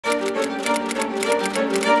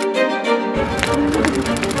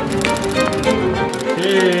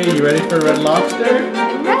you ready for Red Lobster?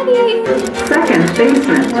 I'm ready. Second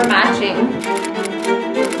baseman. We're matching.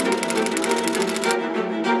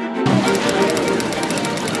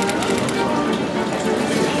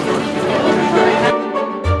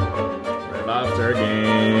 Red Lobster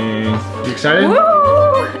gang. You excited? Woo!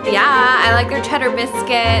 Yeah, I like their cheddar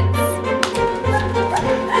biscuits.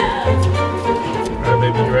 Alright,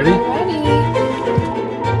 baby, you ready? Ready.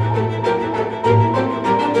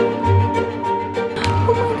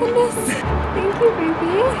 Oh my goodness. Thank you,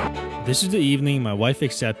 baby. This is the evening my wife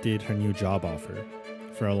accepted her new job offer.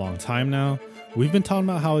 For a long time now, we've been talking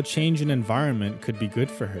about how a change in environment could be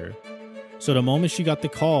good for her. So the moment she got the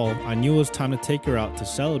call, I knew it was time to take her out to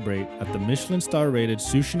celebrate at the Michelin Star rated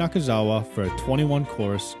Sushi Nakazawa for a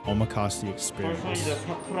 21-course omakase experience.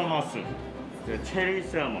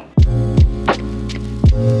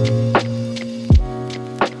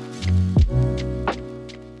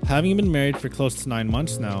 Having been married for close to 9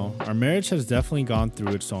 months now, our marriage has definitely gone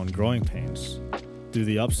through its own growing pains. Through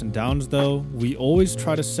the ups and downs though, we always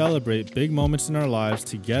try to celebrate big moments in our lives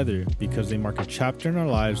together because they mark a chapter in our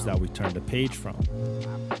lives that we turn the page from.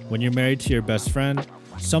 When you're married to your best friend,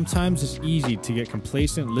 sometimes it's easy to get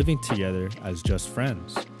complacent living together as just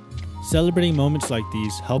friends. Celebrating moments like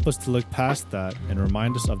these help us to look past that and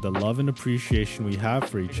remind us of the love and appreciation we have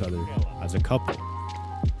for each other as a couple.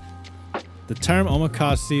 The term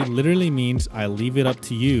omakase literally means I leave it up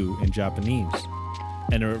to you in Japanese,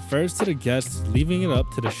 and it refers to the guests leaving it up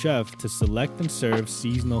to the chef to select and serve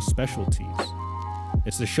seasonal specialties.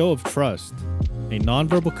 It's a show of trust, a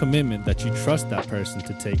nonverbal commitment that you trust that person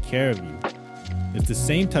to take care of you. It's the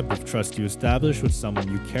same type of trust you establish with someone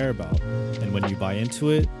you care about, and when you buy into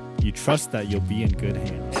it, you trust that you'll be in good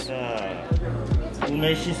hands.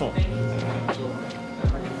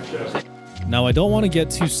 Now, I don't want to get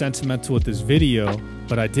too sentimental with this video,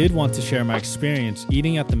 but I did want to share my experience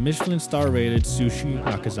eating at the Michelin Star rated Sushi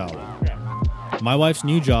Nakazawa. My wife's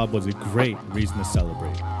new job was a great reason to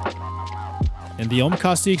celebrate. In the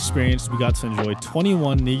omakase experience, we got to enjoy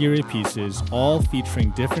 21 nigiri pieces, all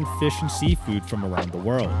featuring different fish and seafood from around the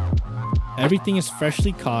world. Everything is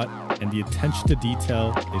freshly caught, and the attention to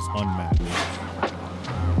detail is unmatched.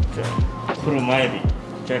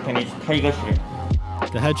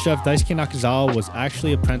 The head chef Daisuke Nakazawa was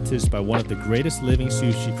actually apprenticed by one of the greatest living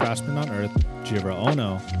sushi craftsmen on earth, Jiro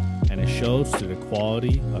Ono, and it shows through the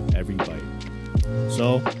quality of every bite.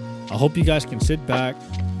 So, I hope you guys can sit back,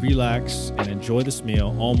 relax, and enjoy this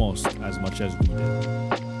meal almost as much as we did.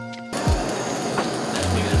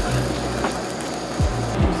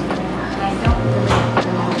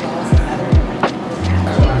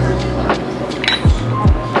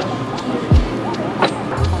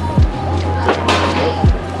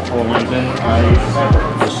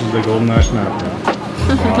 This is the golden ice napkin.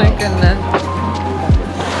 Oh my goodness.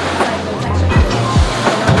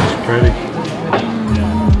 It's pretty.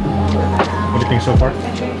 What do you think so far?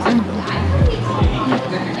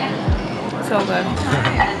 So good.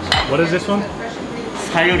 What is this one?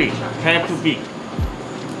 Sayuri, half beak.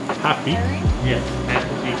 Half beef? Yes, half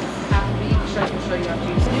beak.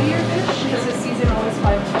 Because the season always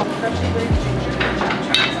finds freshly baked ginger and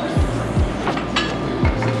chapchaks.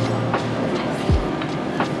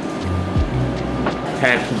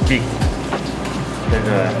 Half beak. There's a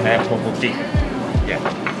half of beak. Yeah.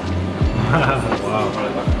 Wow.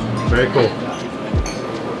 Very cool.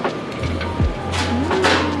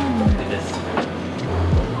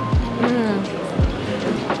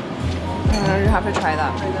 You have to try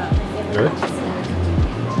that. Good.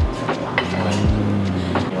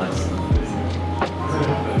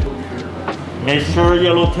 Make sure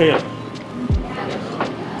yellow tail.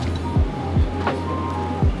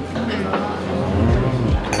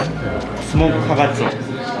 Smoked kagazzo.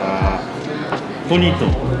 Bonito.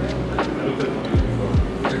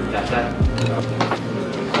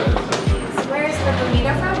 Where's the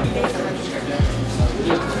bonito from?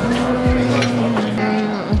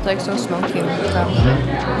 It's like so smoky. So.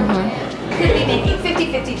 Could be making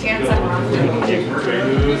 50-50 chance I'm wrong.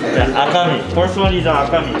 The akami. First one is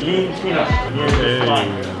akami. Lean tuna. Hey,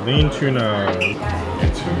 lean tuna.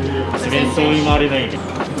 It's been soy marinated.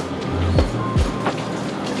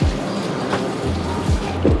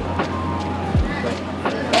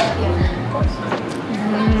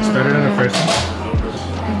 It's better than the first one.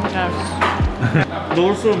 Yes.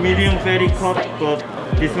 Also medium fatty cut, but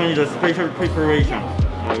this one is a special preparation.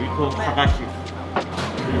 We call kagashi.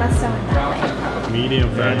 Let's sew it that way. Medium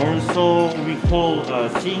And fatty. also we call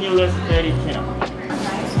seniorless fatty tuna.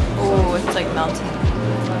 Oh, it's like melting.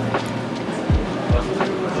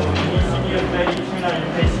 Senior fatty tuna, you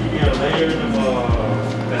can see the layer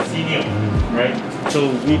of the senior, right? So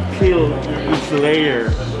we peel each layer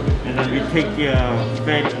and then we take the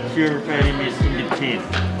pure fatty meat in between.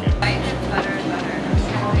 Butter.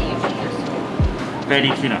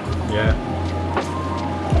 Fatty tuna. Yeah.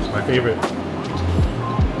 It's my favorite.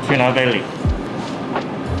 Tuna belly.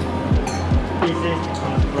 Pieces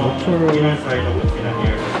comes from the inner side of the tuna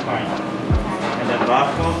here, the spine. And then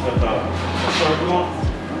last one, the third one,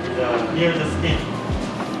 is near the skin.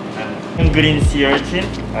 And green sea urchin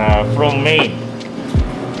from Maine.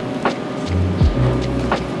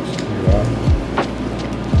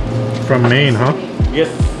 From Maine, huh? Yes,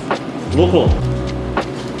 local.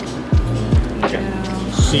 Okay.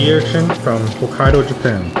 Sea urchin from Hokkaido,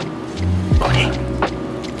 Japan.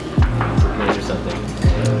 Maybe something.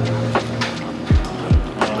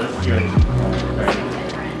 That's good.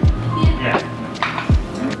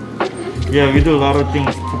 Yeah, we do a lot of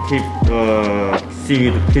things to keep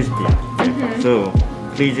seaweed crispy. So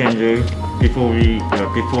please enjoy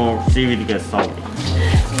before seaweed gets salty.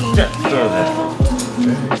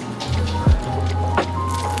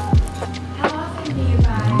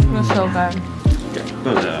 It's so good.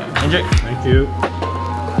 Enjoy. Thank you.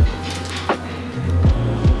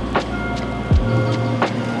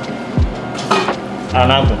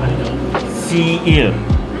 Anago. Sea eel.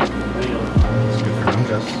 It's good for them,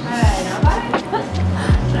 Jess.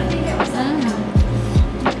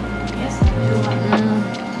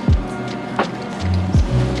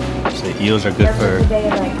 So the eels are good for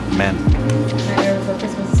men.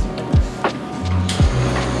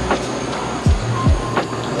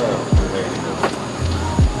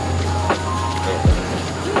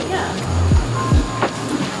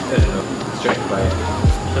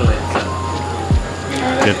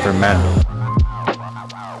 Good for men.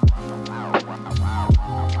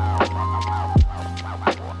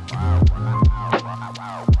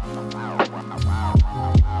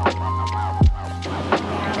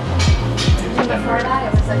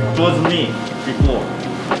 It was me before.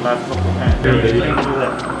 Last couple of times.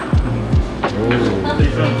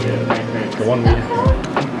 The one we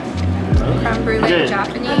Creme brulee, Good.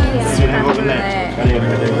 Japanese. You have Creme a good night.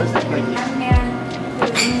 brulee. A man who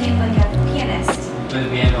became like a pianist.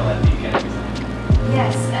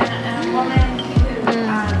 Yes, and a woman who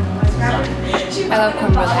was rather. I love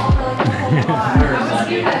creme brulee.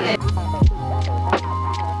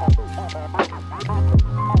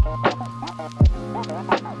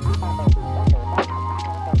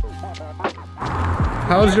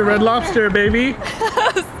 How's your red lobster, baby?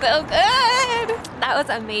 So good. That was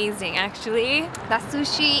amazing, actually. That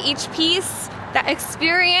sushi, each piece, that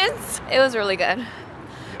experience, it was really good.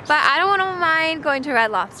 But I don't want to mind going to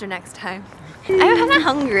Red Lobster next time. I'm kind of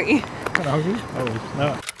hungry. Kind of hungry? Oh,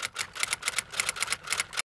 no.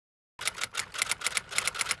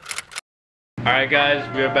 Alright guys,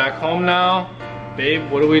 we are back home now.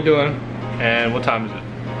 Babe, what are we doing? And what time is it?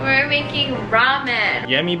 We're making ramen.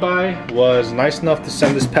 Yamibuy was nice enough to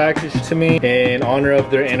send this package to me in honor of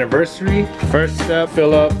their anniversary. First step,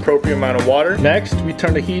 fill up appropriate amount of water. Next, we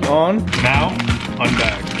turn the heat on. Now,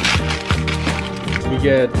 unbag. We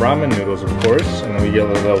get ramen noodles, of course, and then we get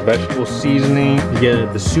a little vegetable seasoning. We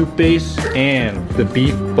get the soup base and the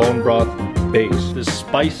beef bone broth base. The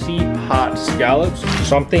spicy hot scallops.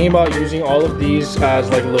 So I'm thinking about using all of these as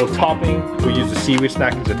like a little topping. We'll use the seaweed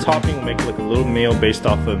snack as a topping. We'll make like a little meal based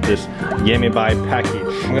off of this Yamibuy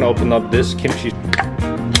package. I'm gonna open up this kimchi.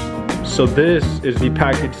 So this is the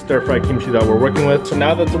packaged stir-fried kimchi that we're working with. So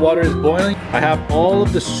now that the water is boiling, I have all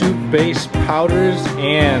of the soup base powders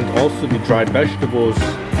and also the dried vegetables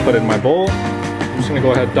put in my bowl. I'm just gonna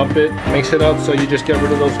go ahead, dump it, mix it up so you just get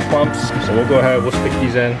rid of those clumps. So we'll go ahead, we'll stick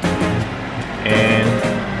these in and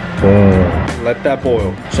boom, let that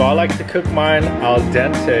boil. So I like to cook mine al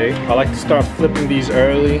dente. I like to start flipping these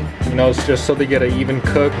early, you know, it's just so they get an even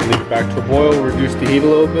cook. Leave it back to a boil, reduce the heat a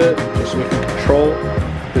little bit just so we can control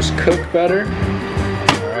this cook better.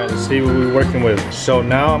 Alright, let's see what we're working with. So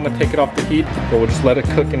now I'm gonna take it off the heat, but we'll just let it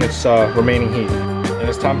cook in its remaining heat. And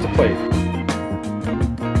it's time to plate.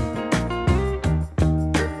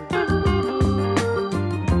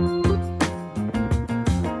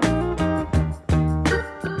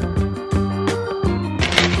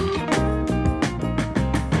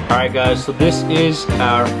 Alright guys, so this is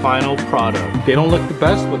our final product. They don't look the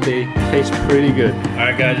best, but they taste pretty good.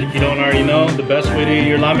 Alright guys, if you don't already know, the best way to eat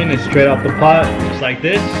your ramen is straight out the pot, just like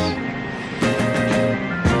this.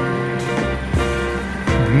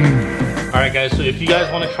 Alright guys, so if you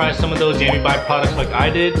guys want to try some of those Yamibuy products like I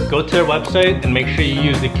did, go to their website and make sure you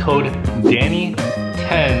use the code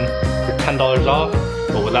DANNY10 for $10 off.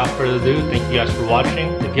 But without further ado, thank you guys for watching.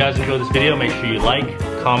 If you guys enjoyed this video, make sure you like,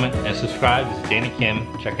 comment, and subscribe. This is Danny Kim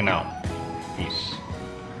checking out. Peace.